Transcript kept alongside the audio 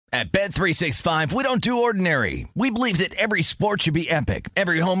At Bet365, we don't do ordinary. We believe that every sport should be epic.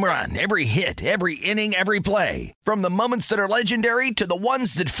 Every home run, every hit, every inning, every play. From the moments that are legendary to the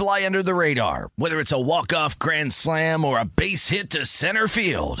ones that fly under the radar. Whether it's a walk-off grand slam or a base hit to center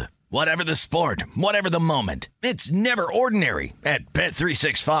field. Whatever the sport, whatever the moment. It's never ordinary at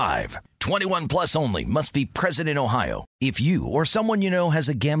Bet365. 21 plus only. Must be present in Ohio. If you or someone you know has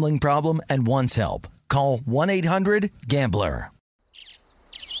a gambling problem and wants help, call 1-800-GAMBLER.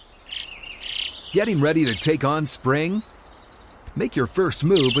 Getting ready to take on spring? Make your first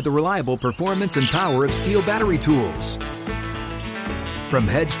move with the reliable performance and power of Steel battery tools. From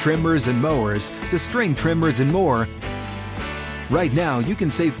hedge trimmers and mowers to string trimmers and more, right now you can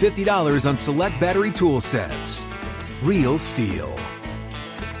save $50 on select battery tool sets. Real Steel.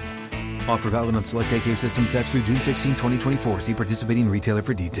 Offer valid on select AK system sets through June 16, 2024. See participating retailer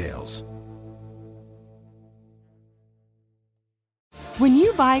for details. When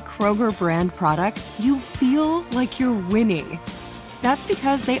you buy Kroger brand products, you feel like you're winning. That's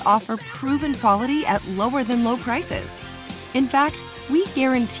because they offer proven quality at lower than low prices. In fact, we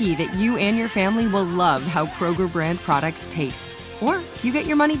guarantee that you and your family will love how Kroger brand products taste, or you get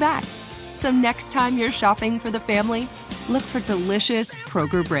your money back. So next time you're shopping for the family, look for delicious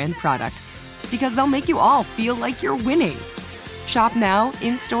Kroger brand products, because they'll make you all feel like you're winning. Shop now,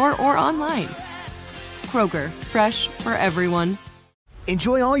 in-store, or online. Kroger, fresh for everyone.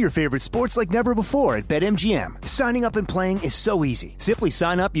 Enjoy all your favorite sports like never before at BetMGM. Signing up and playing is so easy. Simply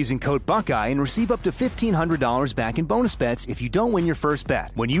sign up using code Buckeye and receive up to $1,500 back in bonus bets if you don't win your first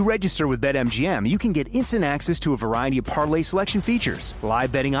bet. When you register with BetMGM, you can get instant access to a variety of parlay selection features,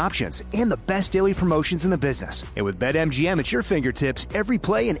 live betting options, and the best daily promotions in the business. And with BetMGM at your fingertips, every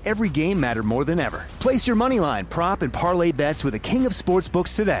play and every game matter more than ever. Place your moneyline, prop, and parlay bets with the king of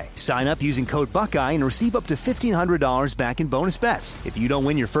sportsbooks today. Sign up using code Buckeye and receive up to $1,500 back in bonus bets if you don't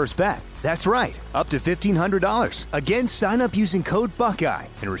win your first bet. That's right, up to $1,500. Again, sign up using code Buckeye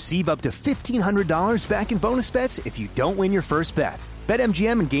and receive up to $1,500 back in bonus bets if you don't win your first bet.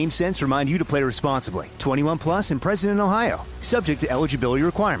 BetMGM and GameSense remind you to play responsibly. 21 plus and present in Ohio. Subject to eligibility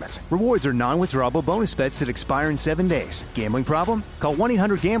requirements. Rewards are non-withdrawable bonus bets that expire in 7 days. Gambling problem? Call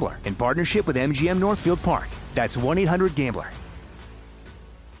 1-800-GAMBLER in partnership with MGM Northfield Park. That's 1-800-GAMBLER.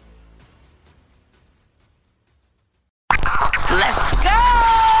 Let's go!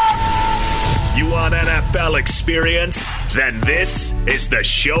 You want NFL experience? Then this is the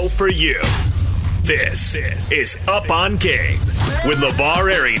show for you. This is Up on Game with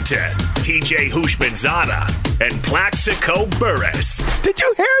LeVar Arrington, TJ Houshmandzadeh, and Plaxico Burress. Did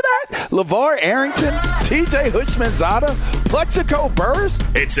you hear that? LeVar Arrington, TJ Houshmandzadeh, Plaxico Burress?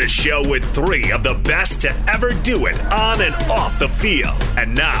 It's a show with three of the best to ever do it on and off the field.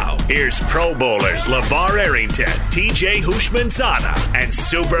 And now, here's Pro Bowlers LeVar Arrington, TJ Houshmandzadeh, and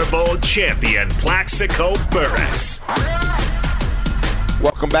Super Bowl champion Plaxico Burress.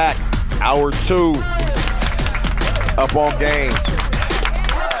 Welcome back. Hour 2, Up on Game.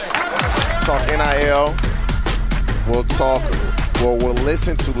 Talk NIL. We'll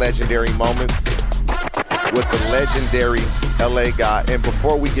listen to legendary moments with the legendary LA guy. And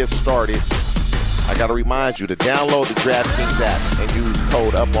before we get started, I got to remind you to download the DraftKings app and use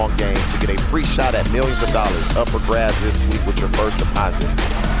code Up on Game to get a free shot at millions of dollars up for grabs this week with your first deposit.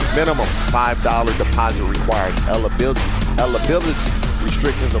 Minimum $5 deposit required. Eligibility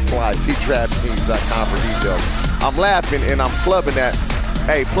restrictions apply. See DraftKings.com for details. I'm laughing and I'm clubbing that.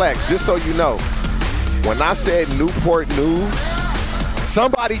 Hey, Plex, just so you know, when I said Newport News,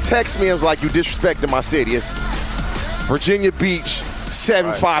 somebody texted me and was like, you disrespecting my city. It's Virginia Beach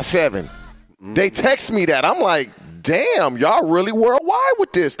 757. Right. They text me that. I'm like, damn, y'all really worldwide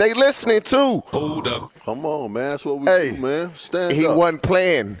with this. They listening too. Hold up. Come on, man. That's what we do, man. Stand he up. wasn't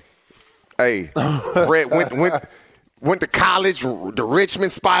playing. Hey, Brett went to college, the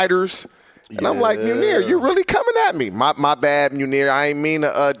Richmond Spiders. And I'm like, Munir, you're really coming at me. My bad, Munir. I ain't mean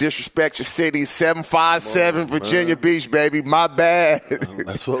to disrespect your city. 757 Virginia Beach, baby. My bad.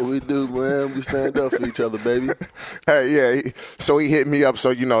 That's what we do, man. We stand up for each other, baby. Hey, yeah. So he hit me up.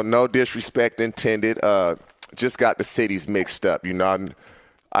 So, no disrespect intended. Just got the cities mixed up.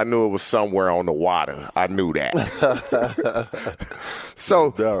 I knew it was somewhere on the water. I knew that.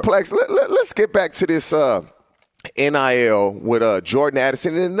 So, Plex, let's get back to this NIL with Jordan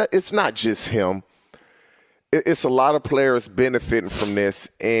Addison. And it's not just him. It's a lot of players benefiting from this.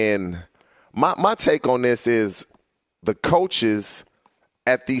 And my take on this is the coaches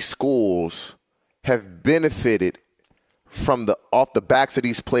at these schools have benefited from off the backs of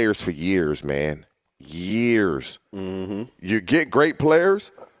these players for years, man. Years. Mm-hmm. You get great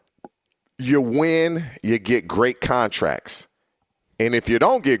players, you win, you get great contracts. And if you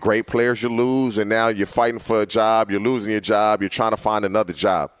don't get great players, you lose, and now you're fighting for a job, you're losing your job, you're trying to find another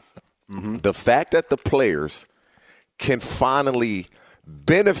job. Mm-hmm. The fact that the players can finally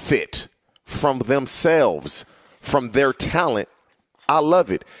benefit from themselves, from their talent, I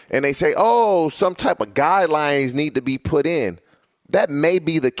love it. And they say, oh, some type of guidelines need to be put in. That may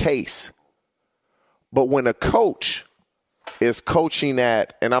be the case. But when a coach is coaching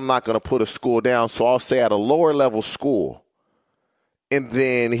at, and I'm not going to put a school down, so I'll say at a lower level school, and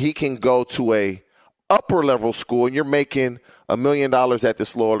then he can go to a upper level school, and you're making $1 million at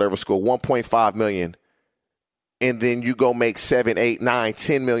this lower level school, $1.5 million, and then you go make $7, $8, $9,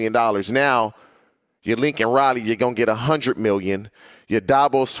 $10 million. Now, you're Lincoln Riley, you're going to get $100 million. You're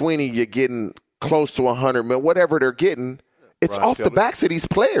Dabo Swinney, you're getting close to $100 million. Whatever they're getting, it's off the backs of these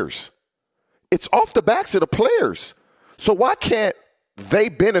players. It's off the backs of the players. So why can't they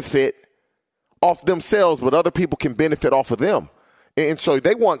benefit off themselves, but other people can benefit off of them? And so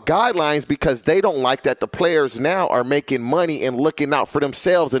they want guidelines because they don't like that the players now are making money and looking out for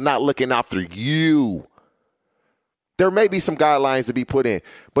themselves and not looking out for you. There may be some guidelines to be put in.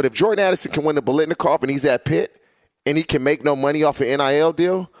 But if Jordan Addison can win the Biletnikoff and he's at Pitt and he can make no money off an NIL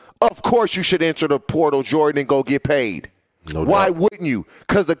deal, of course you should enter the portal, Jordan, and go get paid. No Why doubt. Wouldn't you?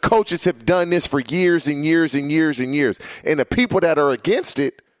 Because the coaches have done this for years and years and years and years. And the people that are against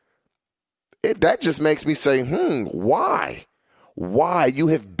it, that just makes me say, why? Why? You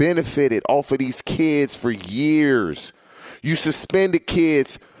have benefited off of these kids for years. You suspended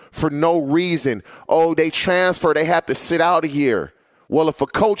kids for no reason. Oh, they transfer, they have to sit out a year. Well, if a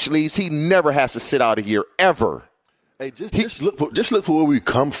coach leaves, he never has to sit out a year, ever. Hey, just look for where we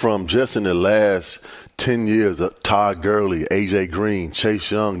come from just in the last 10 years. Todd Gurley, A.J. Green,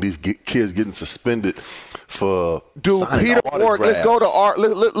 Chase Young, these kids getting suspended for Peter Warwick. Let's go to our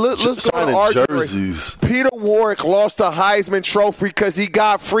jerseys. Peter Warwick lost the Heisman Trophy because he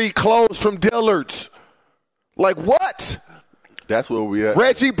got free clothes from Dillard's. Like what? That's where we at.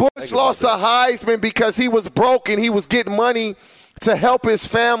 Reggie Bush lost the Heisman because he was broke and he was getting money to help his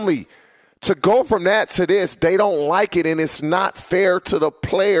family. To go from that to this, they don't like it, and it's not fair to the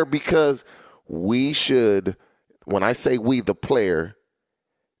player because we should, when I say we, the player,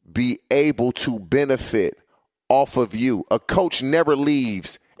 be able to benefit off of you. A coach never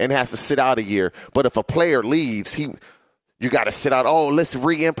leaves and has to sit out a year, but if a player leaves, you got to sit out. Oh, let's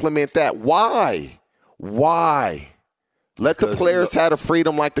re-implement that. Why? Let the players have the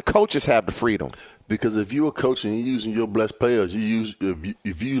freedom like the coaches have the freedom. Because if you're a coach and you're using your best players,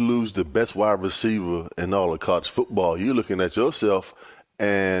 if you lose the best wide receiver in all of college football, you're looking at yourself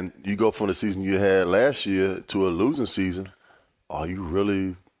and you go from the season you had last year to a losing season. Are you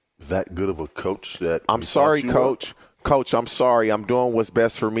really that good of a coach? I'm sorry, Coach. Coach, I'm sorry. I'm doing what's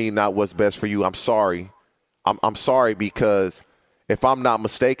best for me, not what's best for you. I'm sorry. I'm sorry because if I'm not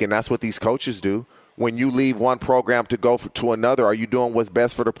mistaken, that's what these coaches do. When you leave one program to go to another, are you doing what's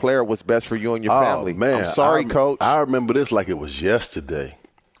best for the player, what's best for you and your family? Man, I'm sorry, Coach. I remember this like it was yesterday.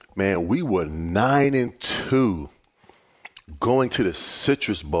 Man, we were 9-2 going to the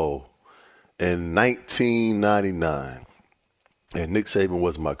Citrus Bowl in 1999, and Nick Saban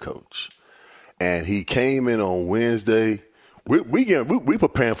was my coach. And he came in on Wednesday. We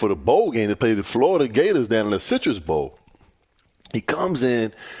preparing for the bowl game to play the Florida Gators down in the Citrus Bowl. He comes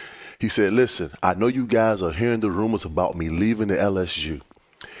in. He said, listen, I know you guys are hearing the rumors about me leaving the LSU.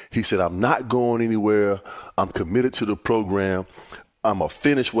 He said, I'm not going anywhere. I'm committed to the program. I'm going to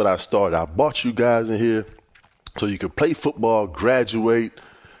finish what I started. I brought you guys in here so you can play football, graduate,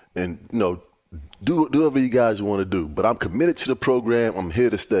 and, do whatever you guys want to do. But I'm committed to the program. I'm here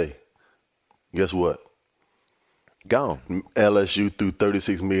to stay. Guess what? Gone. LSU threw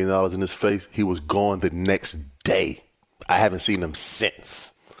 $36 million in his face. He was gone the next day. I haven't seen him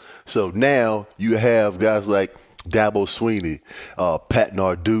since. So now you have guys like Dabo Swinney, Pat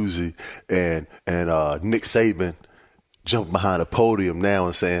Narduzzi, and Nick Saban jumping behind a podium now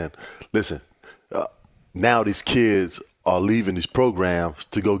and saying, listen, now these kids are leaving these programs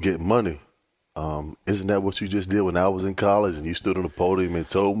to go get money. Isn't that what you just did when I was in college and you stood on the podium and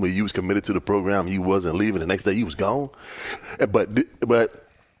told me you was committed to the program, you wasn't leaving, the next day you was gone? But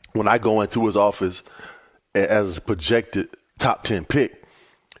when I go into his office as a projected top 10 pick,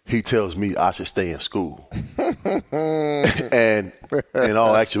 he tells me I should stay in school. And in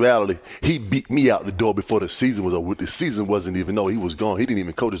all actuality, he beat me out the door before the season was over. The season wasn't even, he was gone. He didn't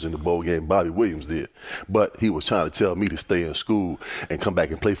even coach us in the bowl game. Bobby Williams did. But he was trying to tell me to stay in school and come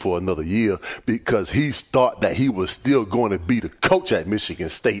back and play for another year because he thought that he was still going to be the coach at Michigan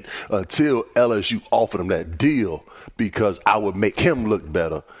State until LSU offered him that deal because I would make him look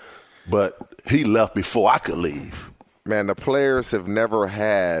better. But he left before I could leave. Man, the players have never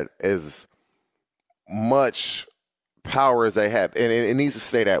had as much power as they have, and it needs to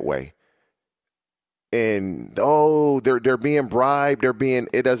stay that way. And they're being bribed.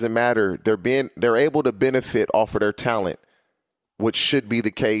 It doesn't matter. They're able to benefit off of their talent, which should be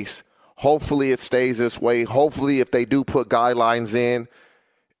the case. Hopefully it stays this way. Hopefully if they do put guidelines in,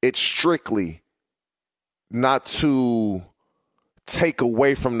 it's strictly not to take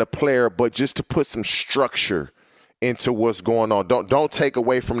away from the player, but just to put some structure into what's going on. Don't take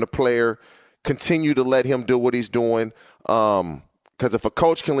away from the player. Continue to let him do what he's doing. Because if a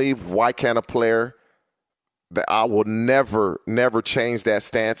coach can leave, why can't a player? I will never change that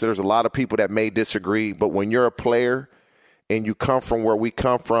stance. There's a lot of people that may disagree, but when you're a player and you come from where we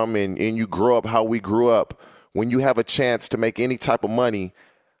come from and you grow up how we grew up, when you have a chance to make any type of money,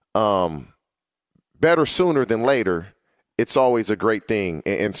 better sooner than later, it's always a great thing.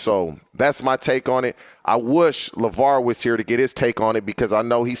 And so that's my take on it. I wish LeVar was here to get his take on it because I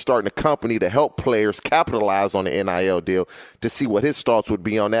know he's starting a company to help players capitalize on the NIL deal to see what his thoughts would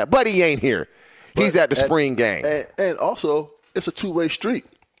be on that. But he ain't here. He's at the spring game. And also, it's a two-way street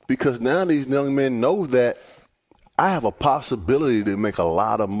because now these young men know that I have a possibility to make a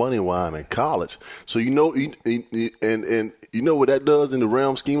lot of money while I'm in college. So, and you know what that does in the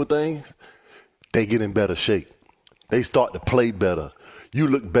realm scheme of things? They get in better shape. They start to play better. You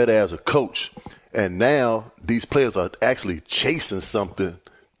look better as a coach. And now these players are actually chasing something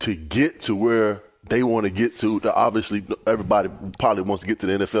to get to where they want to get to. Obviously, everybody probably wants to get to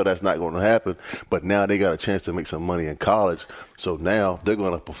the NFL. That's not going to happen. But now they got a chance to make some money in college. So now they're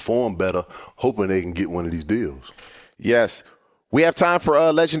going to perform better, hoping they can get one of these deals. Yes. We have time for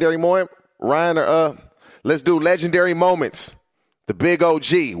a legendary moment. Ryan, let's do legendary moments. The big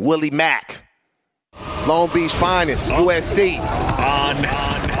OG, Willie Mack. Long Beach finest, USC. On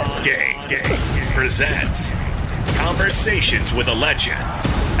Game presents Conversations with a Legend.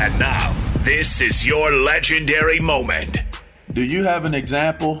 And now, this is your legendary moment. Do you have an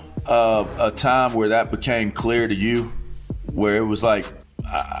example of a time where that became clear to you, where it was like,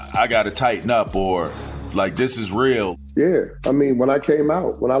 I got to tighten up, or like, this is real? Yeah. I mean, when I came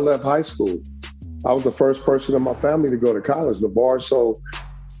out, when I left high school, I was the first person in my family to go to college, LeVar. So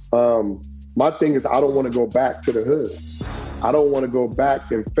my thing is I don't want to go back to the hood. I don't want to go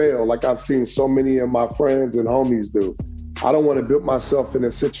back and fail like I've seen so many of my friends and homies do. I don't want to put myself in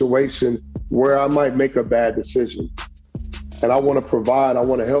a situation where I might make a bad decision. And I want to provide, I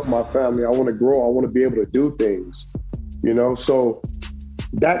want to help my family, I want to grow, I want to be able to do things, you know? So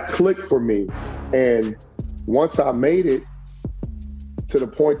that clicked for me. And once I made it to the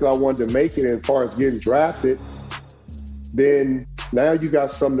point that I wanted to make it as far as getting drafted, then now you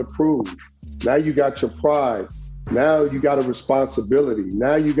got something to prove. Now you got your pride. Now you got a responsibility.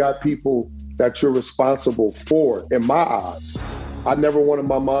 Now you got people that you're responsible for, in my eyes. I never wanted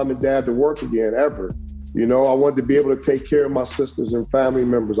my mom and dad to work again, ever. You know, I wanted to be able to take care of my sisters and family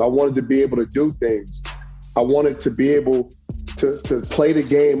members. I wanted to be able to do things. I wanted to be able to play the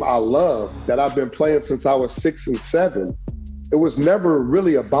game I love that I've been playing since I was 6 and 7. It was never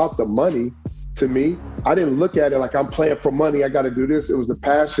really about the money to me. I didn't look at it like I'm playing for money, I got to do this. It was the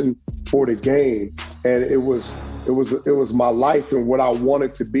passion for the game. And it was my life and what I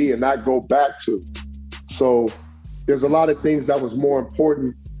wanted to be and not go back to. So there's a lot of things that was more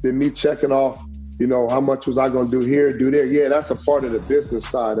important than me checking off, you know, how much was I going to do here, do there. Yeah, that's a part of the business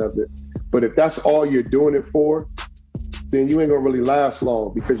side of it. But if that's all you're doing it for, then you ain't going to really last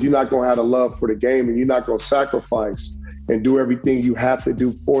long because you're not going to have a love for the game and you're not going to sacrifice and do everything you have to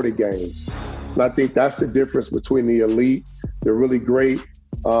do for the game. And I think that's the difference between the elite, the really great,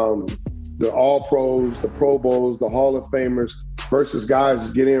 the All-Pros, the Pro Bowls, the Hall of Famers versus guys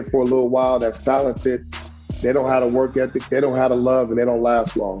that get in for a little while that's talented. They don't have a work ethic, they don't have a love, and they don't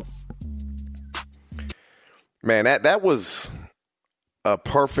last long. Man, that was a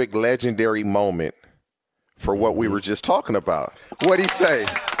perfect legendary moment for what we were just talking about. What'd he say?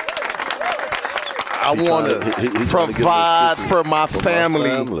 I want to provide for my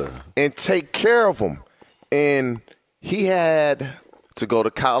family and take care of them. And he had to go to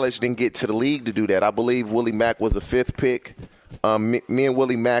college, then get to the league to do that. I believe Willie Mack was the 5th pick. Me and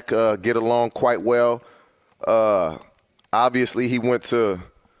Willie Mack get along quite well. Obviously, he went to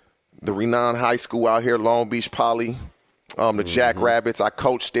the renowned high school out here, Long Beach Poly, the Jackrabbits. I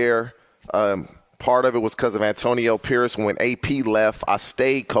coached there. Part of it was because of Antonio Pierce. When AP left, I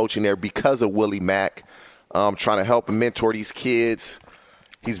stayed coaching there because of Willie Mack, trying to help and mentor these kids.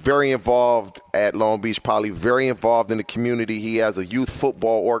 He's very involved at Long Beach Poly, very involved in the community. He has a youth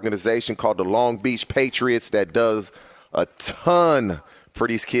football organization called the Long Beach Patriots that does a ton for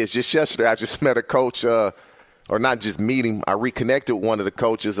these kids. Just yesterday, I just met a coach, a or not just meet him, I reconnected with one of the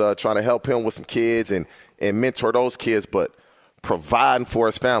coaches trying to help him with some kids and mentor those kids, but providing for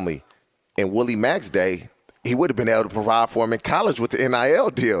his family. In Willie Mack's day, he would have been able to provide for him in college with the NIL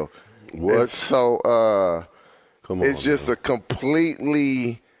deal. What? And so it's just a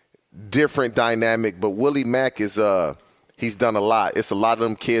completely different dynamic. But Willie Mack is he's done a lot. It's a lot of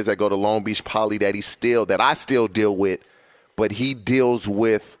them kids that go to Long Beach Poly that I still deal with, but he deals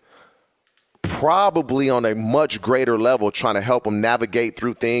with probably on a much greater level, trying to help them navigate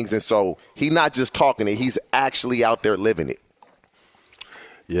through things. And so he's not just talking it, he's actually out there living it.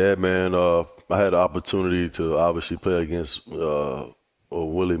 Yeah, man. I had the opportunity to obviously play against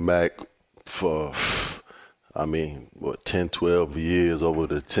Willie Mack for, 10, 12 years over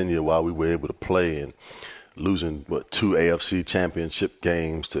the tenure while we were able to play, and losing, 2 AFC championship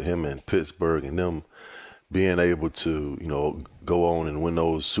games to him in Pittsburgh, and them being able to, go on and win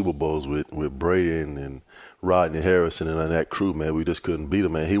those Super Bowls with Brady and Rodney Harrison and that crew, man. We just couldn't beat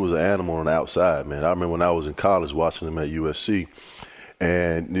him, man. He was an animal on the outside, man. I remember when I was in college watching him at USC.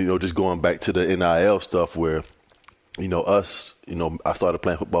 And, just going back to the NIL stuff where, I started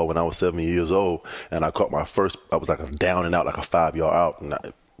playing football when I was 7 years old, and I caught my first, I was like a down and out, like a 5-yard out, and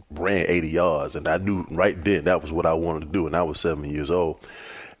I ran 80 yards. And I knew right then that was what I wanted to do, and I was 7 years old.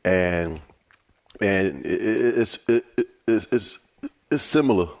 And it's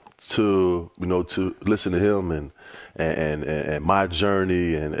similar to, to listen to him and my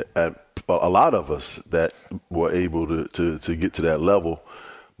journey and a lot of us that were able to get to that level.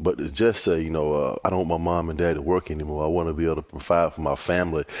 But to just say, I don't want my mom and dad to work anymore. I want to be able to provide for my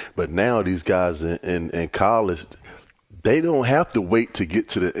family. But now these guys in college, they don't have to wait to get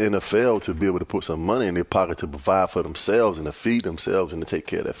to the NFL to be able to put some money in their pocket to provide for themselves and to feed themselves and to take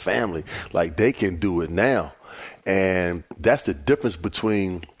care of their family. Like, they can do it now. And that's the difference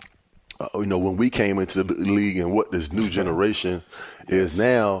between when we came into the league and what this new generation is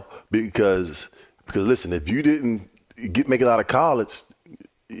now, because listen, if you didn't make it out of college,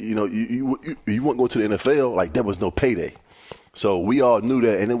 you wouldn't go to the NFL. Like, there was no payday. So we all knew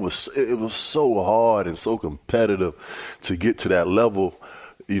that, and it was so hard and so competitive to get to that level.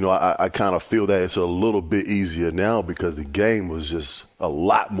 I kind of feel that it's a little bit easier now because the game was just a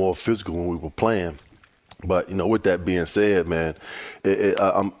lot more physical when we were playing. But, with that being said, man,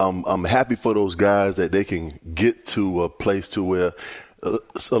 I'm happy for those guys that they can get to a place to where a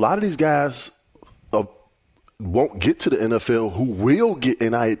lot of these guys won't get to the NFL who will get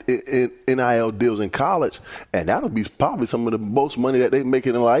NIL deals in college, and that'll be probably some of the most money that they make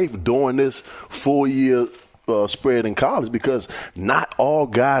in life during this 4-year spread in college, because not all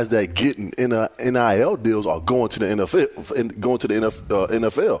guys that get NIL deals are going to the NFL.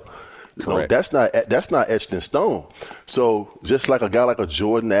 That's not etched in stone. So just like a guy like a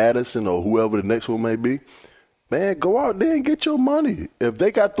Jordan Addison or whoever the next one may be, man, go out there and get your money. If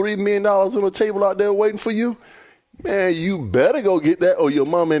they got $3 million on the table out there waiting for you, man, you better go get that, or your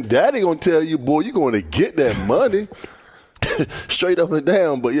mom and daddy gonna tell you, boy, you're going to get that money. Straight up and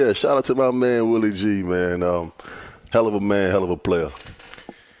down. But, yeah, shout out to my man Willie G, man. Hell of a man, hell of a player.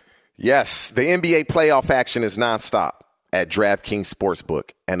 Yes, the NBA playoff action is nonstop at DraftKings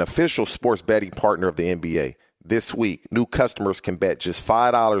Sportsbook, an official sports betting partner of the NBA. This week, new customers can bet just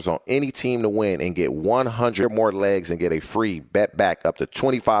 $5 on any team to win and get 100 more legs and get a free bet back up to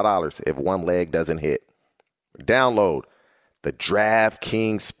 $25 if one leg doesn't hit. Download the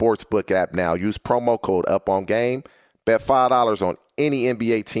DraftKings Sportsbook app now. Use promo code UPONGAME. Bet $5 on any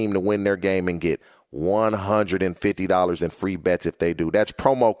NBA team to win their game and get $150 in free bets if they do. That's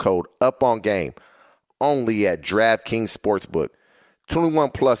promo code UPONGAME. Only at DraftKings Sportsbook. 21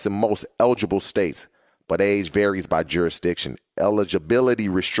 plus in most eligible states, but age varies by jurisdiction. Eligibility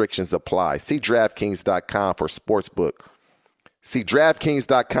restrictions apply. See DraftKings.com for sportsbook. See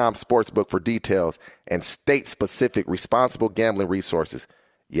DraftKings.com sportsbook for details and state-specific responsible gambling resources.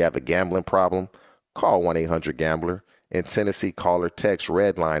 You have a gambling problem? Call 1-800-GAMBLER. In Tennessee, call or text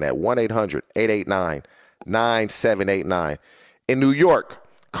Redline at 1-800-889-9789. In New York,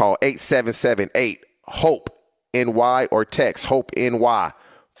 call 877-8-HOPE-NY or text HOPE-NY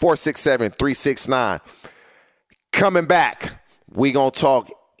 467-369. Coming back, we going to talk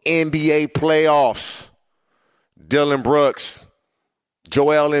NBA playoffs. Dylan Brooks,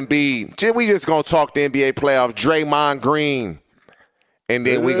 Joel Embiid. We just going to talk the NBA playoffs. Draymond Green. And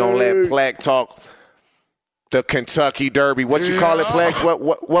then we going to let Plex talk the Kentucky Derby. What you call it, Plex?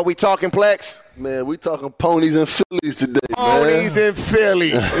 What we talking, Plex? Man, we talking ponies and Phillies today, Ponies and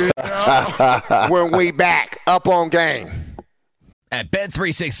Phillies. When we back, up on game. At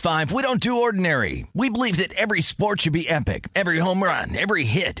Bet365, we don't do ordinary. We believe that every sport should be epic. Every home run, every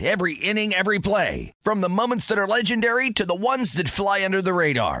hit, every inning, every play. From the moments that are legendary to the ones that fly under the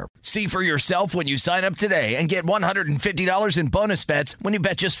radar. See for yourself when you sign up today and get $150 in bonus bets when you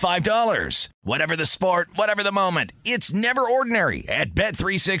bet just $5. Whatever the sport, whatever the moment, it's never ordinary at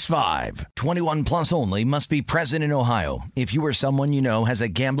Bet365. 21 plus only. Must be present in Ohio. If you or someone you know has a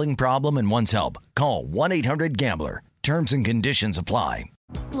gambling problem and wants help, call 1-800-GAMBLER. Terms and conditions apply.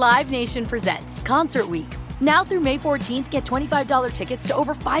 Live Nation presents Concert Week. Now through May 14th, get $25 tickets to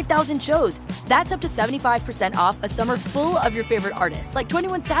over 5,000 shows. That's up to 75% off a summer full of your favorite artists like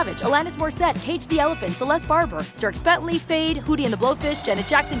 21 Savage, Alanis Morissette, Cage the Elephant, Celeste Barber, Dierks Bentley, Fade, Hootie and the Blowfish, Janet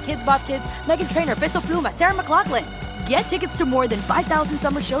Jackson, Kidz Bop Kids, Meghan Trainor, Peso Pluma, Sarah McLachlan. Get tickets to more than 5,000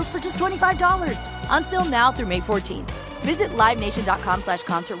 summer shows for just $25. Until now through May 14th. Visit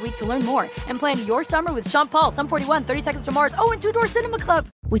LiveNation.com/Concert Week to learn more and plan your summer with Sean Paul, Sum 41, 30 Seconds to Mars, and Two Door Cinema Club.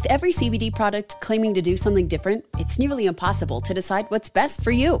 With every CBD product claiming to do something different, it's nearly impossible to decide what's best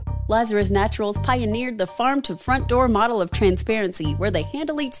for you. Lazarus Naturals pioneered the farm-to-front-door model of transparency, where they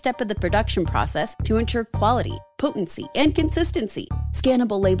handle each step of the production process to ensure quality, potency, and consistency.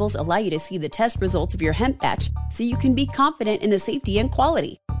 Scannable labels allow you to see the test results of your hemp batch, so you can be confident in the safety and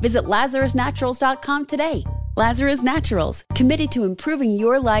quality. Visit LazarusNaturals.com today. Lazarus Naturals, committed to improving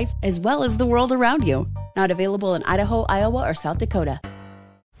your life as well as the world around you. Not available in Idaho, Iowa, or South Dakota.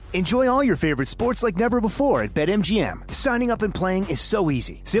 Enjoy all your favorite sports like never before at BetMGM. Signing up and playing is so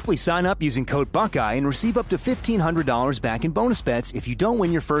easy. Simply sign up using code Buckeye and receive up to $1,500 back in bonus bets if you don't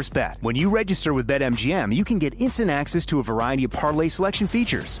win your first bet. When you register with BetMGM, you can get instant access to a variety of parlay selection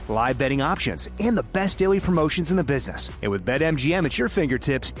features, live betting options, and the best daily promotions in the business. And with BetMGM at your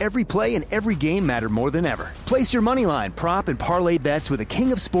fingertips, every play and every game matter more than ever. Place your moneyline, prop, and parlay bets with the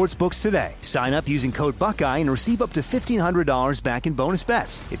king of sportsbooks today. Sign up using code Buckeye and receive up to $1,500 back in bonus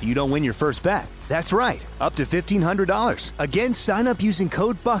bets if you don't win your first bet. That's right, up to $1,500. Again, sign up using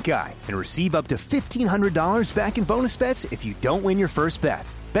code Buckeye and receive up to $1,500 back in bonus bets if you don't win your first bet.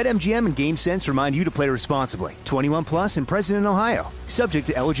 BetMGM and GameSense remind you to play responsibly. 21 plus and present in Ohio. Subject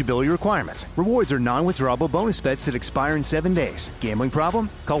to eligibility requirements. Rewards are non-withdrawable bonus bets that expire in 7 days. Gambling problem?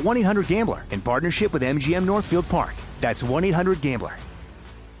 Call 1-800-GAMBLER in partnership with MGM Northfield Park. That's 1-800-GAMBLER.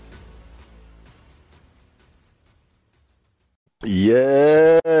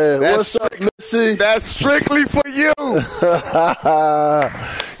 Yeah, what's up, Missy? That's strictly for you.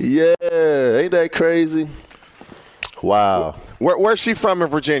 Yeah, ain't that crazy? Wow. Where's she from in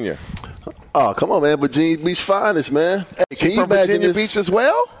Virginia? Oh, come on, man. Virginia Beach finest, man. Hey, can you imagine Virginia this? Beach as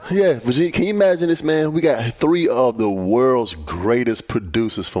well? Yeah, Virginia. Can you imagine this, man? We got 3 of the world's greatest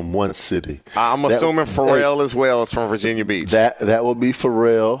producers from one city. I'm assuming Pharrell as well is from Virginia Beach. That will be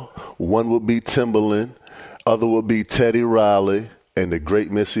Pharrell. One will be Timbaland. Other will be Teddy Riley and the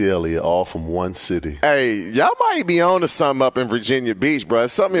great Missy Elliott, all from one city. Hey, y'all might be on to something up in Virginia Beach, bro.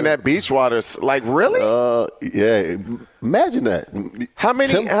 Something in that beach water. Like, really? Yeah. Imagine that. How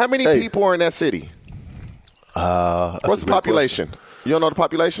many people are in that city? What's the population? Question. You don't know the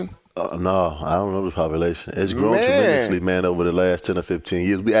population? No, I don't know the population. It's grown tremendously, man, over the last 10 or 15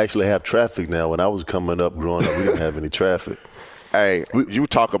 years. We actually have traffic now. When I was coming up, growing up, we didn't have any traffic. Hey, you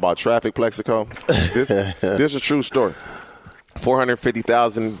talk about traffic, Plexico. This is a true story.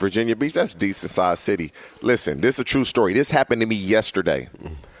 450,000 Virginia Beach, that's a decent-sized city. Listen, this is a true story. This happened to me yesterday.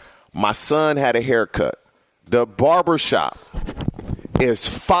 My son had a haircut. The barber shop is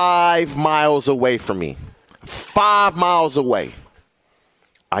 5 miles away from me. 5 miles away.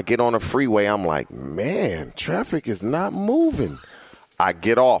 I get on a freeway. I'm like, man, traffic is not moving. I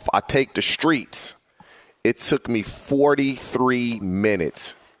get off. I take the streets. It took me 43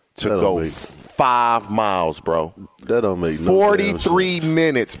 minutes to go 5 miles, bro. That don't make no 43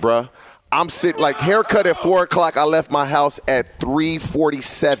 minutes, bro. I'm sitting like haircut at 4 o'clock. I left my house at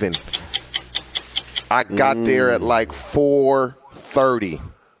 3:47. I got there at like 4:30.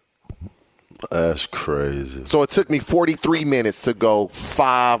 That's crazy. So it took me 43 minutes to go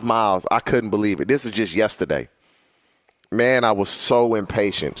 5 miles. I couldn't believe it. This is just yesterday. Man, I was so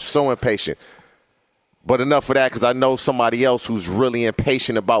impatient. But enough of that, because I know somebody else who's really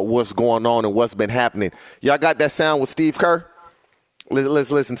impatient about what's going on and what's been happening. Y'all got that sound with Steve Kerr?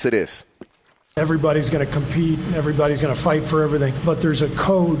 Let's listen to this. Everybody's going to compete. Everybody's going to fight for everything. But there's a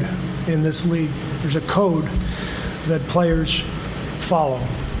code in this league. There's a code that players follow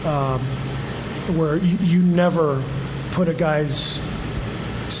where you never put a guy's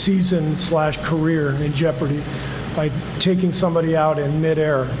season/career in jeopardy by taking somebody out in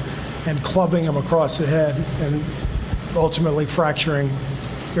midair and clubbing him across the head and ultimately fracturing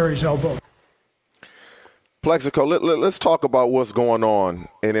Gary's elbow. Plexico, let's talk about what's going on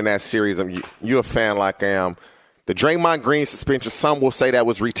in that series. I mean, you're a fan like I am. The Draymond Green suspension, some will say that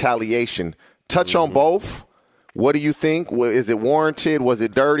was retaliation. Touch on both. What do you think? Is it warranted? Was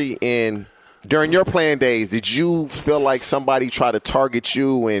it dirty? And during your playing days, did you feel like somebody tried to target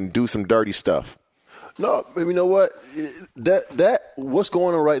you and do some dirty stuff? No, you know what? That what's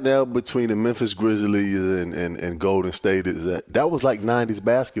going on right now between the Memphis Grizzlies and Golden State is that was like 90s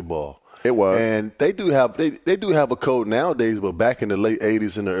basketball. It was. And they do have a code nowadays, but back in the late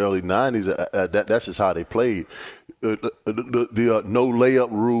 80s and the early 90s, that's just how they played. The no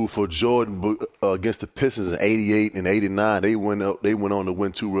layup rule for Jordan against the Pistons in '88 and '89. They went on to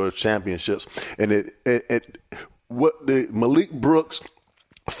win 2 world championships. And what the Malik Brooks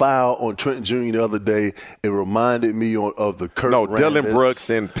foul on Trent Jr. the other day, it reminded me of the Kurt Rambis. Dillon Brooks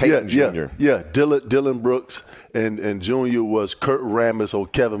and Peyton Jr. Yeah, Dillon Brooks and Jr. was Kurt Rambis on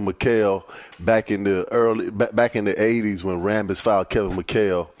Kevin McHale back in the 80s when Rambis fouled Kevin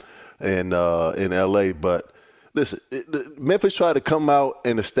McHale in L.A. But listen, Memphis tried to come out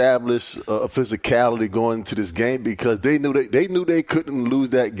and establish a physicality going into this game because they knew they couldn't lose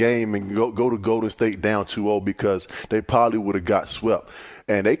that game and go to Golden State down 2-0 because they probably would have got swept.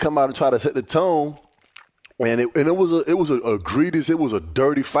 And they come out and try to set the tone, and it was a egregious, it was a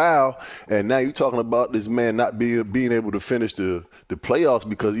dirty foul. And now you're talking about this man not being able to finish the playoffs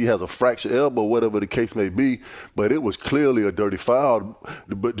because he has a fractured elbow, whatever the case may be. But it was clearly a dirty foul.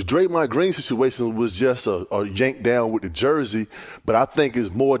 But the Draymond Green situation was just a yank down with the jersey. But I think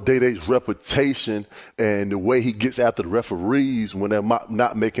it's more Day-Day's reputation and the way he gets after the referees when they're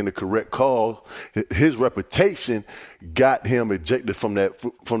not making the correct call. His reputation got him ejected from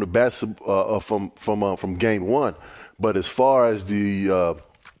game 1. But as far as the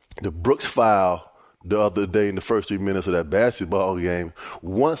Brooks foul the other day in the first 3 minutes of that basketball game,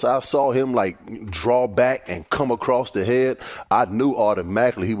 once I saw him like draw back and come across the head, I knew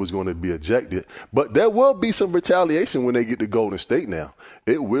automatically he was going to be ejected. But there will be some retaliation when they get to Golden State now.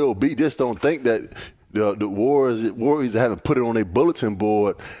 It will be. Just don't think that the Warriors haven't put it on their bulletin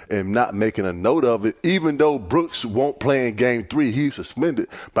board and not making a note of it, even though Brooks won't play in Game 3. He's suspended.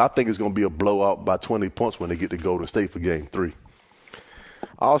 But I think it's going to be a blowout by 20 points when they get to Golden State for Game 3.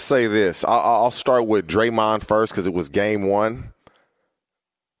 I'll say this. I'll start with Draymond first because it was Game 1.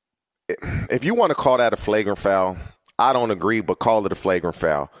 If you want to call that a flagrant foul, I don't agree, but call it a flagrant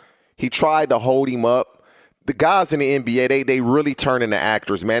foul. He tried to hold him up. The guys in the NBA, they really turn into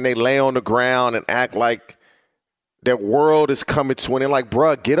actors, man. They lay on the ground and act like their world is coming to an end. Like,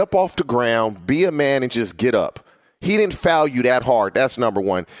 bruh, get up off the ground, be a man, and just get up. He didn't foul you that hard. That's number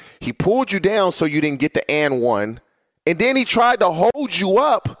one. He pulled you down so you didn't get the and one. And then he tried to hold you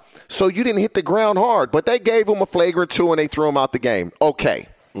up so you didn't hit the ground hard. But they gave him a flagrant 2 and they threw him out the game. Okay.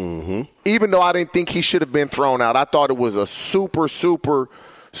 Mm-hmm. Even though I didn't think he should have been thrown out, I thought it was a super, super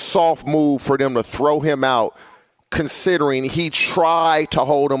soft move for them to throw him out, considering he tried to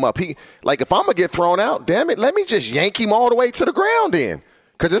hold him up. If I'm going to get thrown out, damn it, let me just yank him all the way to the ground then,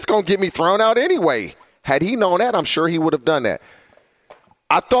 because it's going to get me thrown out anyway. Had he known that, I'm sure he would have done that.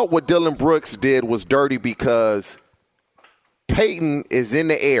 I thought what Dillon Brooks did was dirty because Peyton is in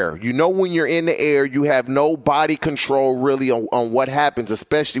the air. You know, when you're in the air, you have no body control really on what happens,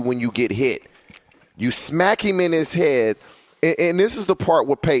 especially when you get hit. You smack him in his head, and this is the part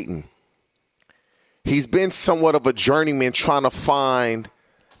with Peyton. He's been somewhat of a journeyman trying to find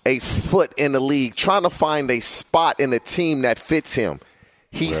a foot in the league, trying to find a spot in a team that fits him.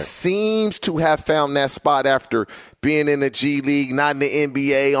 He seems to have found that spot after being in the G League, not in the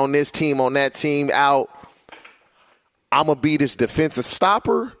NBA, on this team, on that team, out. I'm going to be this defensive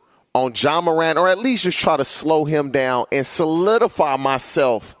stopper on Ja Morant, or at least just try to slow him down and solidify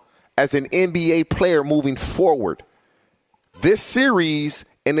myself as an NBA player moving forward. This series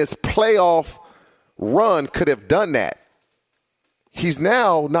and this playoff run could have done that. He's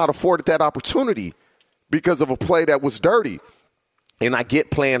now not afforded that opportunity because of a play that was dirty. And I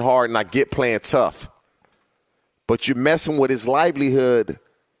get playing hard and I get playing tough. But you're messing with his livelihood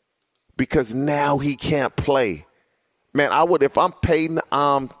because now he can't play. Man, if I'm Peyton,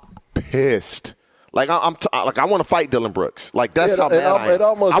 I'm pissed. I want to fight Dillon Brooks. Like, that's how mad I am.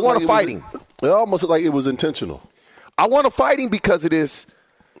 I want to fight him. It almost looked like it was intentional. I want to fight him because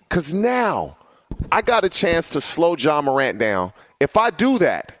now I got a chance to slow Ja Morant down. If I do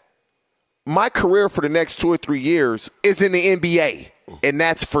that, my career for the next 2 or 3 years is in the NBA, and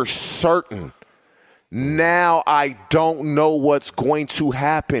that's for certain. Now I don't know what's going to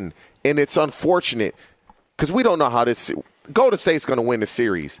happen, and it's unfortunate because we don't know how this – Golden State's going to win the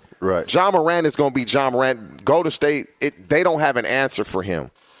series. Right. Ja Morant is going to be Ja Morant. Golden State, they don't have an answer for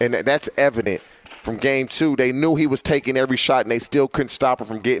him, and that's evident. from game 2. They knew he was taking every shot, and they still couldn't stop him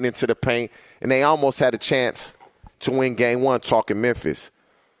from getting into the paint. And they almost had a chance to win game 1, talking Memphis.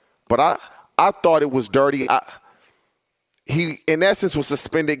 But I thought it was dirty. He, in essence, was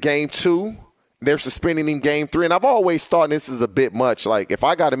suspended game 2. They're suspending him game 3. And I've always thought this is a bit much. Like, if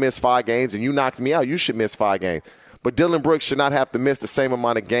I got to miss 5 games and you knocked me out, you should miss 5 games. But Dillon Brooks should not have to miss the same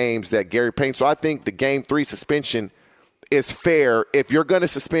amount of games that Gary Payton. So I think the game 3 suspension is fair. If you're going to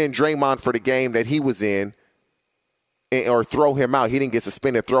suspend Draymond for the game that he was in or throw him out, he didn't get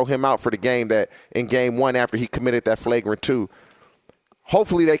suspended, throw him out for the game that in game 1 after he committed that flagrant 2.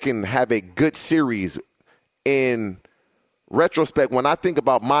 Hopefully they can have a good series. In retrospect, when I think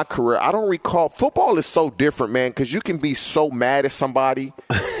about my career, I don't recall. Football is so different, man, because you can be so mad at somebody.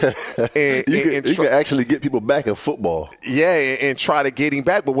 You can actually get people back in football. Yeah, and try to get him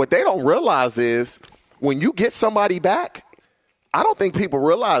back. But what they don't realize is when you get somebody back, I don't think people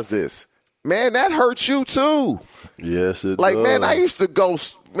realize this. Man, that hurts you too. Yes, it does. Man, I used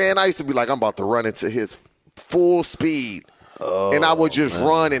to be like, I'm about to run into his full speed. And I would just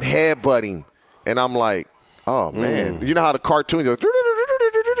run and headbutt him. And I'm like, oh, man. You know how the cartoons go,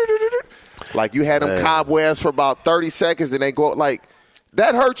 like you had them cobwebs for about 30 seconds and they go like,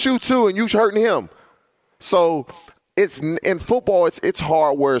 that hurts you too and you hurting him. So it's in football, it's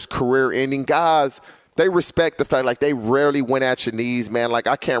hard where it's career ending. Guys, they respect the fact, like they rarely went at your knees, man. Like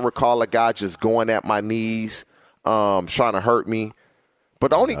I can't recall a guy just going at my knees trying to hurt me. But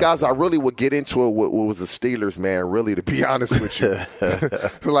the only guys I really would get into it with was the Steelers, man, really, to be honest with you.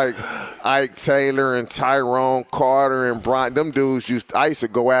 Like Ike Taylor and Tyrone Carter and Brian, them dudes, I used to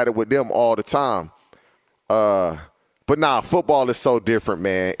go at it with them all the time. But nah, football is so different,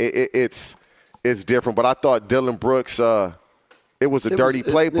 man. It's different. But I thought Dillon Brooks, it was a dirty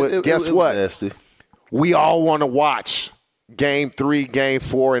play. But guess what? Nasty. We all want to watch Game 3, Game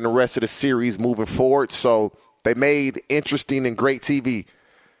 4, and the rest of the series moving forward. So they made interesting and great TV.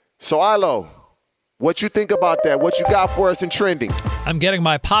 So, Ilo, what you think about that? What you got for us in trending? I'm getting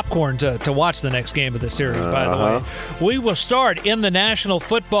my popcorn to watch the next game of the series, by the way. We will start in the National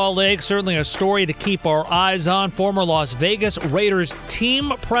Football League. Certainly a story to keep our eyes on. Former Las Vegas Raiders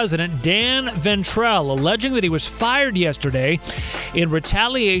team president Dan Ventrell alleging that he was fired yesterday in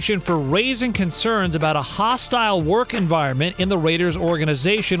retaliation for raising concerns about a hostile work environment in the Raiders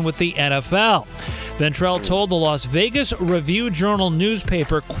organization with the NFL. Ventrell told the Las Vegas Review-Journal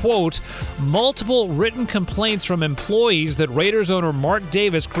newspaper, quote, multiple written complaints from employees that Raiders owner Mark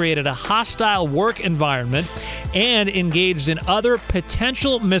Davis created a hostile work environment and engaged in other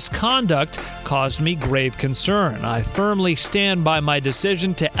potential misconduct caused me grave concern. I firmly stand by my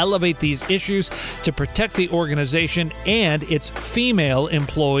decision to elevate these issues to protect the organization and its female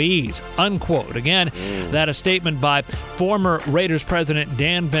employees, unquote. Again, that a statement by former Raiders president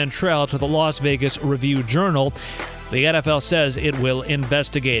Dan Ventrell to the Las Vegas Review-Journal. The NFL says it will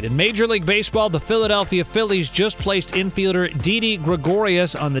investigate. In Major League Baseball, the Philadelphia Phillies just placed infielder Didi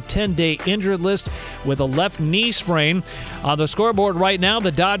Gregorius on the 10-day injured list with a left knee sprain. On the scoreboard right now,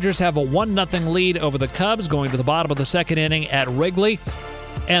 the Dodgers have a 1-0 lead over the Cubs going to the bottom of the second inning at Wrigley.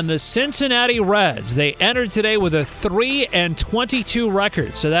 And the Cincinnati Reds, they entered today with a 3-22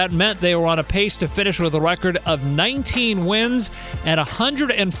 record. So that meant they were on a pace to finish with a record of 19 wins and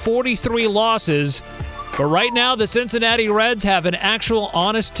 143 losses. But right now, the Cincinnati Reds have an actual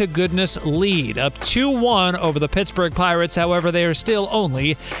honest-to-goodness lead, up 2-1 over the Pittsburgh Pirates. However, they are still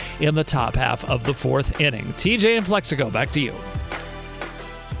only in the top half of the fourth inning. TJ and Plexico, back to you.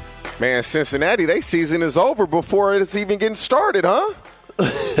 Man, Cincinnati, their season is over before it's even getting started, huh?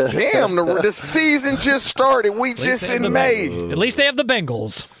 Damn, the season just started. We just in May. At least they have the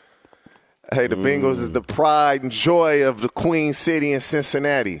Bengals. Hey, the Bengals is the pride and joy of the Queen City in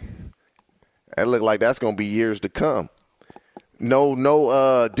Cincinnati. That look like that's going to be years to come.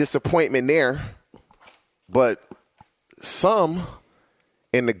 No disappointment there. But some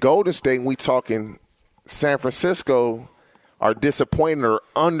in the Golden State, we talking San Francisco, are disappointed or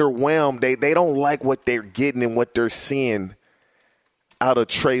underwhelmed. They don't like what they're getting and what they're seeing out of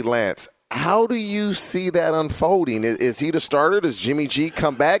Trey Lance. How do you see that unfolding? Is he the starter? Does Jimmy G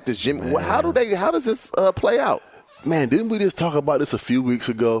come back? How does this play out? Man, didn't we just talk about this a few weeks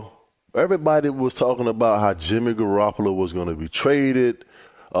ago? Everybody was talking about how Jimmy Garoppolo was going to be traded.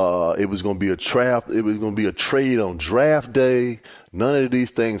 It was going to be a draft. It was going to be a trade on draft day. None of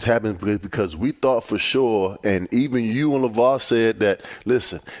these things happened because we thought for sure, and even you and LeVar said that,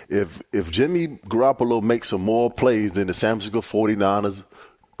 listen, if Jimmy Garoppolo makes some more plays, then the San Francisco 49ers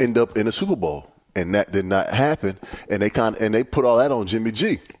end up in the Super Bowl. And that did not happen. And they put all that on Jimmy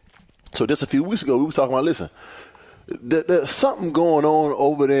G. So just a few weeks ago, we were talking about, listen, there's something going on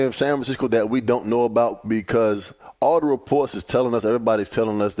over there in San Francisco that we don't know about, because all the reports is telling us, everybody's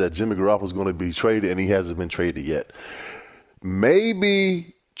telling us that Jimmy Garoppolo is going to be traded, and he hasn't been traded yet.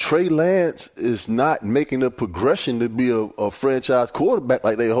 Maybe Trey Lance is not making a progression to be a franchise quarterback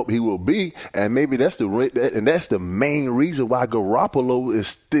like they hope he will be, and maybe that's the main reason why Garoppolo is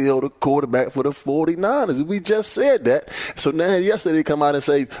still the quarterback for the 49ers. We just said that. So now yesterday they come out and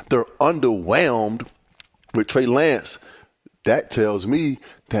say they're underwhelmed with Trey Lance. That tells me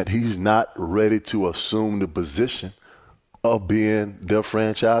that he's not ready to assume the position of being their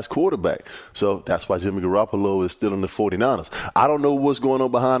franchise quarterback. So that's why Jimmy Garoppolo is still in the 49ers. I don't know what's going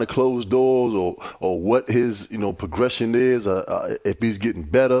on behind the closed doors or what his progression is, if he's getting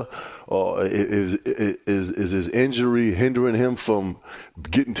better, or is his injury hindering him from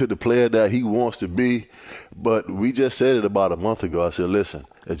getting to the player that he wants to be. But we just said it about a month ago. I said, listen,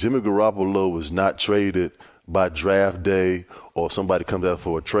 if Jimmy Garoppolo was not traded by draft day or somebody comes out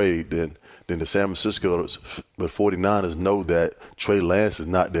for a trade, then the San Francisco 49ers know that Trey Lance is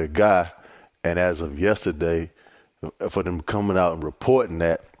not their guy. And as of yesterday, for them coming out and reporting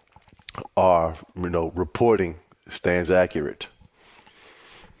that, reporting stands accurate.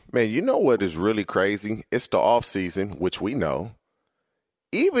 Man, you know what is really crazy? It's the offseason, which we know.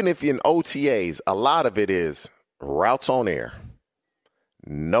 Even if in OTAs, a lot of it is routes on air,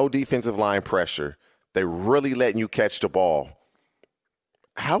 no defensive line pressure. They're really letting you catch the ball.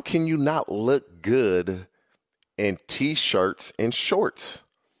 How can you not look good in T-shirts and shorts?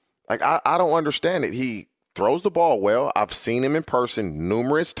 Like, I don't understand it. He throws the ball well. I've seen him in person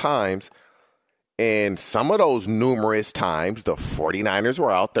numerous times. And some of those numerous times, the 49ers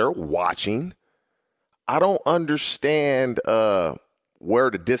were out there watching. I don't understand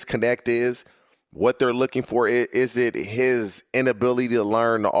where the disconnect is, what they're looking for. Is it his inability to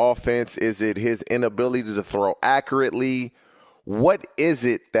learn the offense? Is it his inability to throw accurately? What is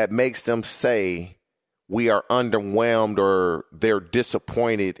it that makes them say we are underwhelmed or they're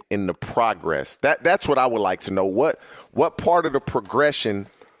disappointed in the progress? That's what I would like to know. What part of the progression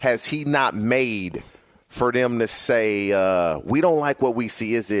has he not made for them to say we don't like what we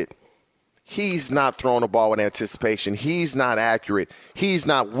see? Is it he's not throwing the ball with anticipation, he's not accurate, he's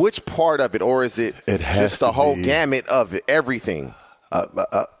not, which part of it? Or is it just the whole gamut of it, everything?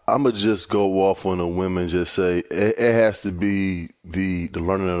 I'm going to just go off on the women, just say it has to be the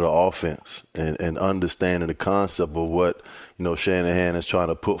learning of the offense and understanding the concept of what, Shanahan is trying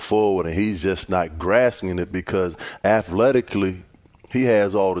to put forward, and he's just not grasping it because athletically he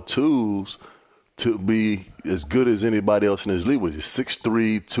has all the tools to be as good as anybody else in his league, which is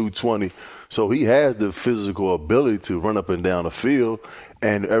 6'3", 220. So he has the physical ability to run up and down the field,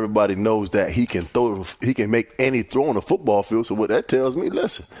 and everybody knows that he can make any throw on the football field. So what that tells me,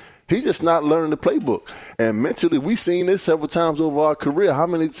 listen, he's just not learning the playbook. And mentally, we've seen this several times over our career. How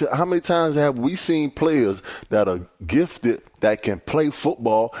many times have we seen players that are gifted, that can play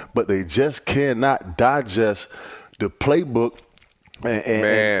football, but they just cannot digest the playbook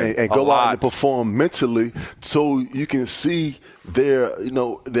and go out and perform mentally, so you can see their,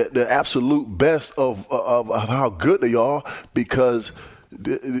 the absolute best of how good they are, because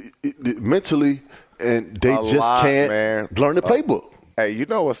mentally, and they just can't learn the playbook. Hey, you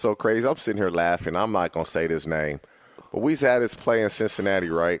know what's so crazy? I'm sitting here laughing. I'm not going to say this name, but we had this play in Cincinnati,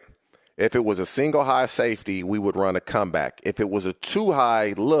 right? If it was a single high safety, we would run a comeback. If it was a two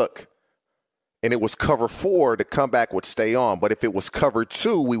high look, and it was cover 4, the comeback would stay on. But if it was cover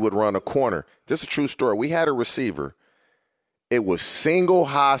 2, we would run a corner. This is a true story. We had a receiver. It was single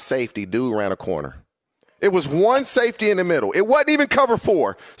high safety. Dude ran a corner. It was one safety in the middle. It wasn't even cover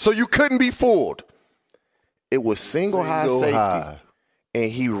 4, so you couldn't be fooled. It was single high safety,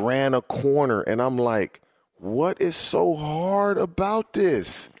 and he ran a corner. And I'm like, what is so hard about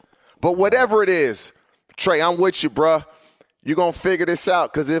this? But whatever it is, Trey, I'm with you, bruh. You're going to figure this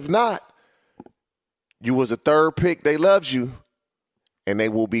out, because if not, you was a third pick. They loved you, and they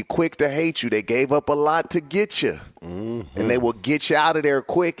will be quick to hate you. They gave up a lot to get you, and they will get you out of there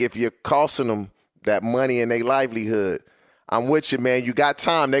quick if you're costing them that money and their livelihood. I'm with you, man. You got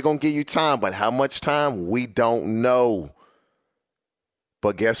time. They're going to give you time, but how much time? We don't know.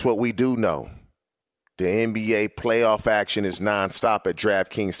 But guess what we do know? The NBA playoff action is nonstop at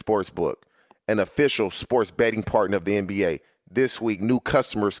DraftKings Sportsbook, an official sports betting partner of the NBA. This week, new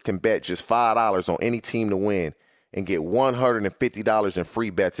customers can bet just $5 on any team to win and get $150 in free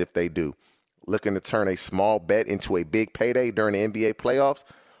bets if they do. Looking to turn a small bet into a big payday during the NBA playoffs?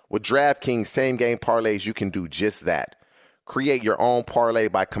 With DraftKings same-game parlays, you can do just that. Create your own parlay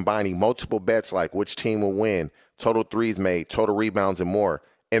by combining multiple bets like which team will win, total threes made, total rebounds, and more.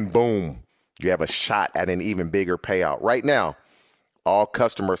 And boom, you have a shot at an even bigger payout. Right now, all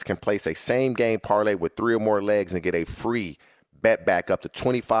customers can place a same-game parlay with 3 or more legs and get a free bet back up to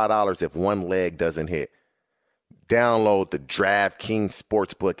 $25 if one leg doesn't hit. Download the DraftKings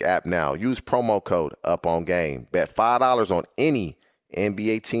Sportsbook app now. Use promo code UPONGAME. Bet $5 on any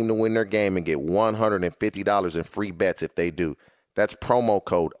NBA team to win their game and get $150 in free bets if they do. That's promo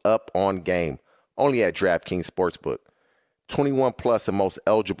code UPONGAME. Only at DraftKings Sportsbook. 21 plus in most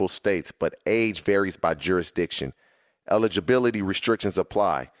eligible states, but age varies by jurisdiction. Eligibility restrictions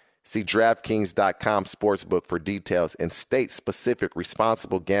apply. See DraftKings.com Sportsbook for details and state-specific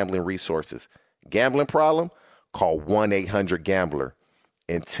responsible gambling resources. Gambling problem? Call 1-800-GAMBLER.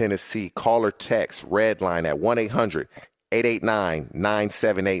 In Tennessee, call or text Redline at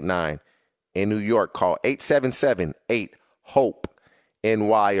 1-800-889-9789. In New York, call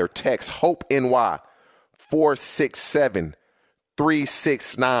 877-8-HOPE-NY or text HOPE-NY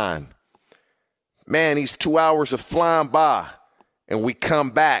 467-369. Man, these 2 hours are flying by, and we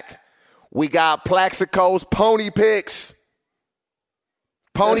come back. We got Plaxico's Pony Picks.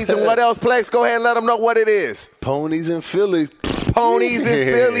 Ponies and what else, Plex? Go ahead and let them know what it is. Ponies and Phillies. Ponies and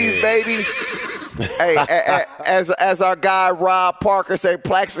Phillies, baby. Hey, as our guy Rob Parker said,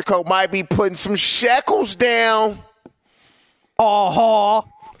 Plaxico might be putting some shekels down.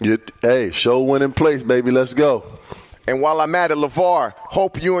 Hey, show winning place, baby. Let's go. And while I'm at it, LeVar,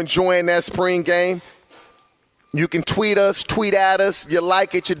 hope you enjoying that spring game. You can tweet us, tweet at us. You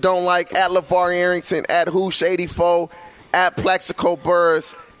like it, you don't like. At LeVar Arrington, at Hoosh84, at Plaxico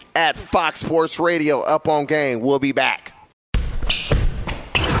Burrs, at Fox Sports Radio. Up on Game. We'll be back.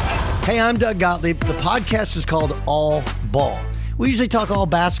 Hey, I'm Doug Gottlieb. The podcast is called All Ball. We usually talk all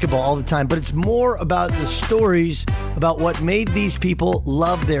basketball all the time, but it's more about the stories about what made these people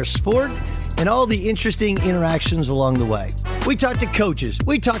love their sport and all the interesting interactions along the way. We talk to coaches.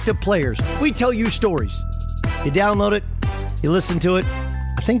 We talk to players. We tell you stories. You download it. You listen to it.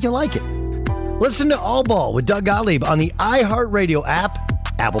 I think you'll like it. Listen to All Ball with Doug Gottlieb on the iHeartRadio app,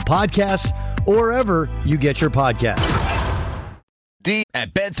 Apple Podcasts, or wherever you get your podcasts.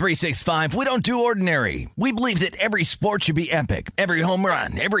 At Bet365, we don't do ordinary. We believe that every sport should be epic. Every home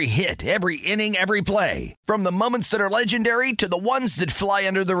run, every hit, every inning, every play. From the moments that are legendary to the ones that fly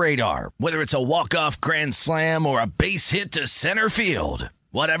under the radar. Whether it's a walk-off grand slam or a base hit to center field.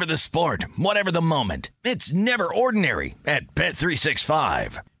 Whatever the sport, whatever the moment. It's never ordinary at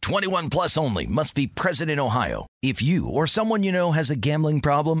Bet365. 21 plus only. Must be present in Ohio. If you or someone you know has a gambling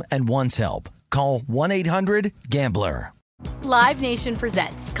problem and wants help, call 1-800-GAMBLER. Live Nation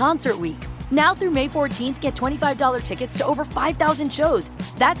presents Concert Week. Now through May 14th, get $25 tickets to over 5,000 shows.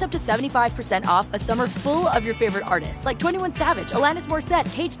 That's up to 75% off a summer full of your favorite artists like 21 Savage, Alanis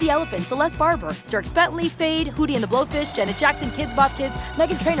Morissette, Cage the Elephant, Celeste Barber, Dierks Bentley, Fade, Hootie and the Blowfish, Janet Jackson, Kidz Bop Kids,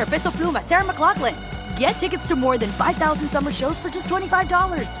 Meghan Trainor, Peso Pluma, Sarah McLachlan. Get tickets to more than 5,000 summer shows for just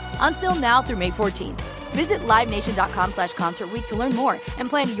 $25. On sale now through May 14th. Visit LiveNation.com/Concert Week to learn more and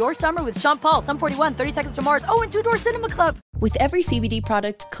plan your summer with Sean Paul, Sum 41, 30 Seconds to Mars, and Two Door Cinema Club. With every CBD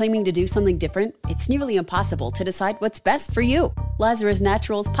product claiming to do something different, it's nearly impossible to decide what's best for you. Lazarus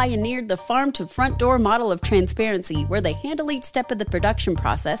Naturals pioneered the farm-to-front-door model of transparency, where they handle each step of the production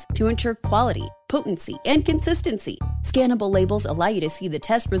process to ensure quality, potency, and consistency. Scannable labels allow you to see the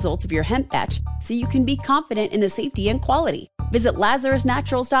test results of your hemp batch, so you can be confident in the safety and quality. Visit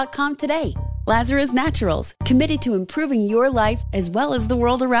LazarusNaturals.com today. Lazarus Naturals, committed to improving your life as well as the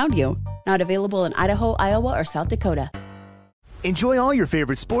world around you. Not available in Idaho, Iowa, or South Dakota. Enjoy all your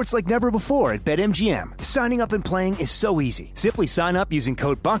favorite sports like never before at BetMGM. Signing up and playing is so easy. Simply sign up using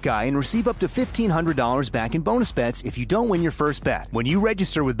code Buckeye and receive up to $1,500 back in bonus bets if you don't win your first bet. When you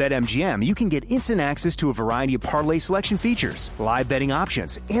register with BetMGM, you can get instant access to a variety of parlay selection features, live betting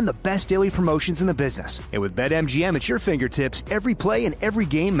options, and the best daily promotions in the business. And with BetMGM at your fingertips, every play and every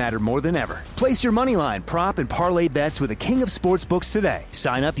game matter more than ever. Place your moneyline, prop, and parlay bets with the king of sportsbooks today.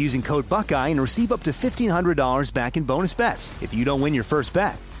 Sign up using code Buckeye and receive up to $1,500 back in bonus bets if you don't win your first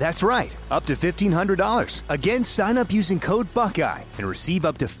bet. That's right, up to $1,500. Again, sign up using code Buckeye and receive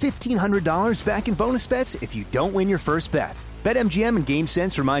up to $1,500 back in bonus bets if you don't win your first bet. BetMGM and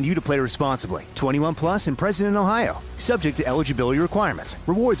GameSense remind you to play responsibly. 21 plus and present in Ohio. Subject to eligibility requirements.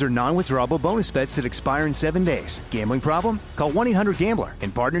 Rewards are non-withdrawable bonus bets that expire in 7 days. Gambling problem? Call 1-800-GAMBLER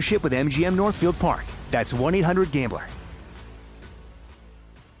in partnership with MGM Northfield Park. That's 1-800-GAMBLER.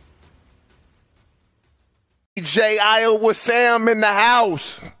 DJ Iowa Sam in the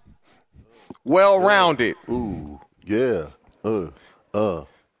house. Well-rounded. Ooh, yeah.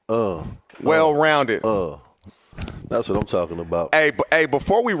 Well-rounded. That's what I'm talking about. Hey,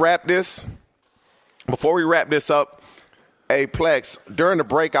 before we wrap this up, Hey, Plex, during the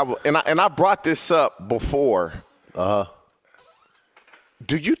break, I brought this up before. Do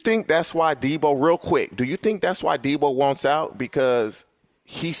you think that's why Debo, real quick, do you think that's why Debo wants out? Because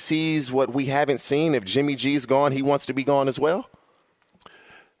he sees what we haven't seen. If Jimmy G's gone, he wants to be gone as well?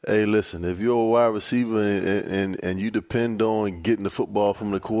 Hey, listen, if you're a wide receiver and you depend on getting the football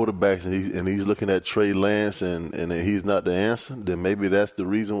from the quarterbacks and he's looking at Trey Lance and he's not the answer, then maybe that's the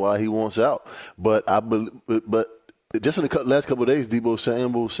reason why he wants out. But just in the last couple of days, Debo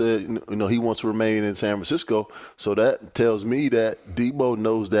Samuel said, he wants to remain in San Francisco. So that tells me that Debo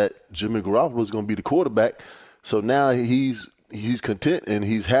knows that Jimmy Garoppolo is going to be the quarterback. So now he's content and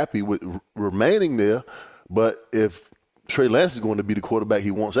he's happy with remaining there. But if Trey Lance is going to be the quarterback,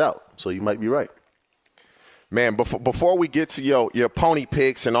 he wants out. So you might be right. Man, before we get to your pony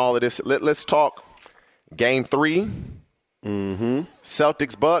picks and all of this, let's talk Game 3. Mm-hmm.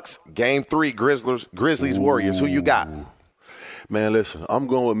 Celtics Bucks. Game 3 Grizzlies Warriors. Who you got? Man, listen, I'm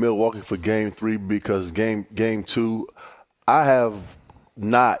going with Milwaukee for Game 3 because Game 2, I have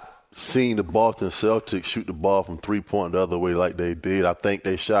not seen the Boston Celtics shoot the ball from three-point the other way like they did. I think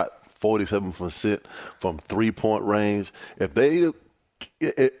they shot 47% from three-point range. If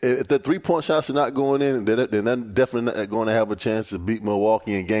the three-point shots are not going in, then they're definitely not going to have a chance to beat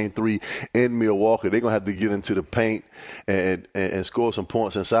Milwaukee in Game 3 in Milwaukee. They're going to have to get into the paint and score some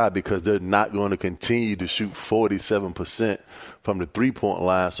points inside because they're not going to continue to shoot 47% from the three-point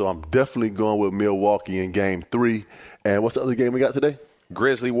line. So I'm definitely going with Milwaukee in Game 3. And what's the other game we got today?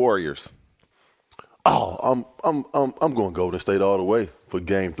 Grizzly Warriors. Oh, I'm going Golden State all the way for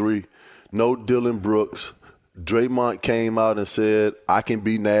Game 3. No Dylan Brooks. Draymond came out and said, I can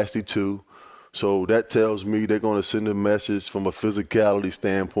be nasty too. So that tells me they're going to send a message from a physicality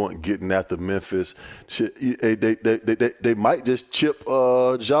standpoint, getting after Memphis. They might just chip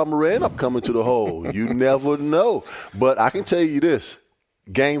Ja Morant up coming to the hole. You never know. But I can tell you this.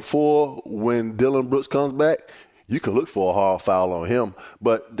 Game 4, when Dylan Brooks comes back, you can look for a hard foul on him.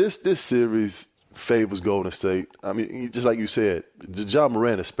 But this series favors Golden State. I mean, just like you said, Ja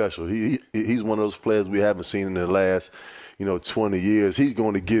Morant is special. He's one of those players we haven't seen in the last, 20 years. He's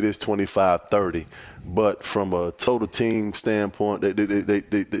going to get his 25-30. But from a total team standpoint,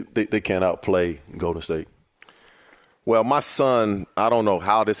 they can't outplay Golden State. Well, my son, I don't know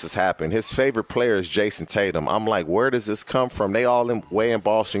how this has happened. His favorite player is Jason Tatum. I'm like, where does this come from? They all way in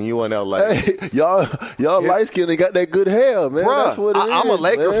Boston, you in L.A. Hey, y'all light-skinned and got that good hair, man. Bruh, that's what it is, I'm a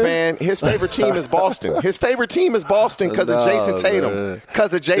Laker man. fan. His favorite team is Boston. His favorite team is Boston because of Jason Tatum.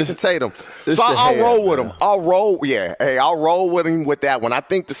 Because of Jason Tatum. So I'll roll with him. I'll roll with him with that one. I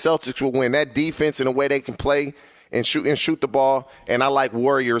think the Celtics will win. That defense and the way they can play and shoot the ball. And I like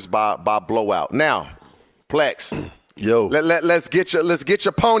Warriors by blowout. Now, Plex. Yo, let's get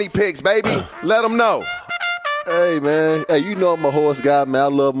your pony picks, baby. Let them know. Hey, man. Hey, I'm a horse guy, man. I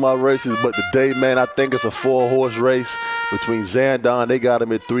love my races, but today, man, I think it's a 4-horse race between Zandon. They got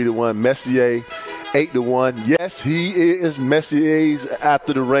him at 3-1. Messier, 8-1. Yes, he is Messier's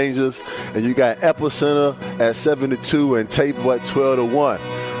after the Rangers, and you got Epicenter at 7-2 and Table at 12-1.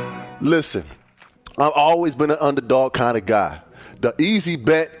 Listen, I've always been an underdog kind of guy. The easy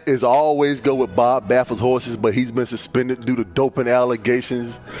bet is always go with Bob Baffel's horses, but he's been suspended due to doping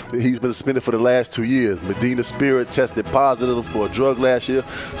allegations. He's been suspended for the last 2 years. Medina Spirit tested positive for a drug last year.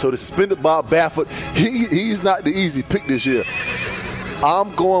 So the suspended Bob Baffert, he's not the easy pick this year.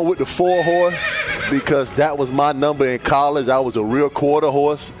 I'm going with the 4-horse because that was my number in college. I was a real quarter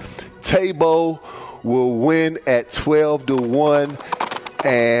horse. Tabo will win at 12-1,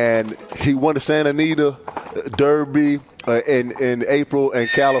 and he won the Santa Anita Derby in April in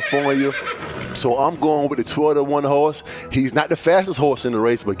California. So I'm going with the 12-1 horse. He's not the fastest horse in the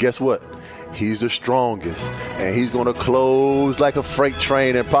race, but guess what? He's the strongest, and he's going to close like a freight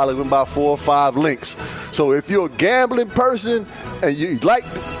train and probably win by 4 or 5 lengths. So if you're a gambling person and you like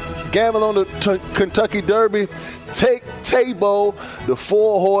gambling on the Kentucky Derby, take Tabo, the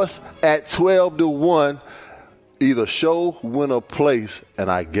 4-horse, at 12-1. Either show, win, or place, and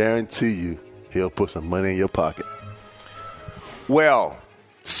I guarantee you he'll put some money in your pocket. Well,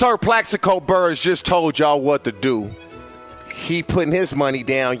 Sir Plaxico Burress just told y'all what to do. He putting his money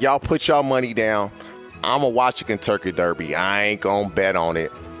down. Y'all put y'all money down. I'm going to watch the Kentucky Derby. I ain't going to bet on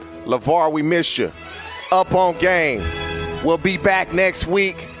it. LeVar, we miss you. Up on Game. We'll be back next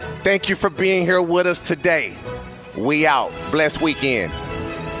week. Thank you for being here with us today. We out. Blessed weekend.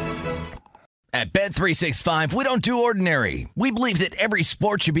 At Bet365, we don't do ordinary. We believe that every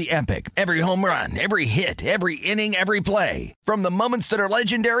sport should be epic. Every home run, every hit, every inning, every play. From the moments that are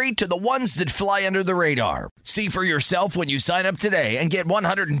legendary to the ones that fly under the radar. See for yourself when you sign up today and get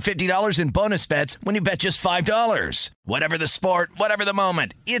 $150 in bonus bets when you bet just $5. Whatever the sport, whatever the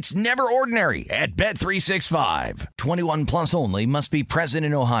moment, it's never ordinary at Bet365. 21 plus only. Must be present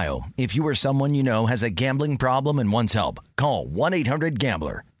in Ohio. If you or someone you know has a gambling problem and wants help, call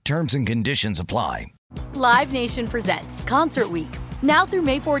 1-800-GAMBLER. Terms and conditions apply. Live Nation presents Concert Week. Now through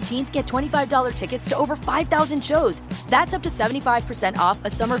May 14th, get $25 tickets to over 5,000 shows. That's up to 75% off a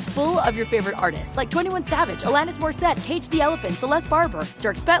summer full of your favorite artists like 21 Savage, Alanis Morissette, Cage the Elephant, Celeste Barber,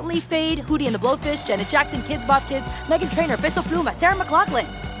 Dierks Bentley, Fade, Hootie and the Blowfish, Janet Jackson, Kids Bop Kids, Meghan Trainor, Bissell Pluma, Sarah McLachlan.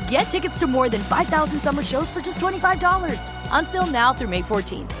 Get tickets to more than 5,000 summer shows for just $25. Until now through May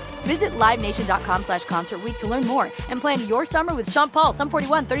 14th. Visit LiveNation.com/Concert Week to learn more and plan your summer with Sean Paul, Sum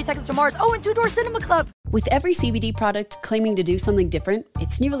 41, 30 Seconds to Mars, and Two Door Cinema Club. With every CBD product claiming to do something different,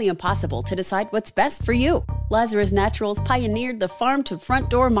 it's nearly impossible to decide what's best for you. Lazarus Naturals pioneered the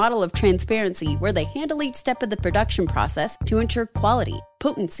farm-to-front-door model of transparency, where they handle each step of the production process to ensure quality,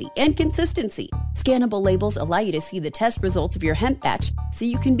 potency, and consistency. Scannable labels allow you to see the test results of your hemp batch, so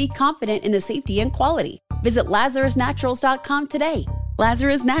you can be confident in the safety and quality. Visit LazarusNaturals.com today.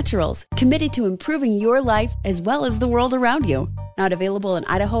 Lazarus Naturals, committed to improving your life as well as the world around you. Not available in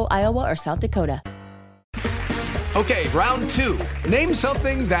Idaho, Iowa, or South Dakota. Okay, round two. Name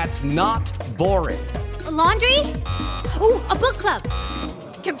something that's not boring. A laundry? Ooh, a book club.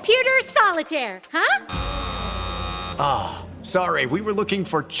 Computer solitaire, huh? Ah, oh, sorry, we were looking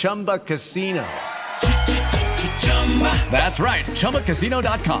for Chumba Casino. That's right.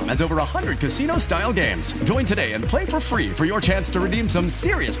 ChumbaCasino.com has over 100 casino-style games. Join today and play for free for your chance to redeem some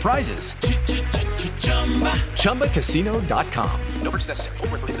serious prizes. ChumbaCasino.com. No purchase necessary.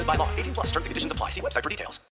 Void where prohibited by law. 18 plus terms and conditions apply. See website for details.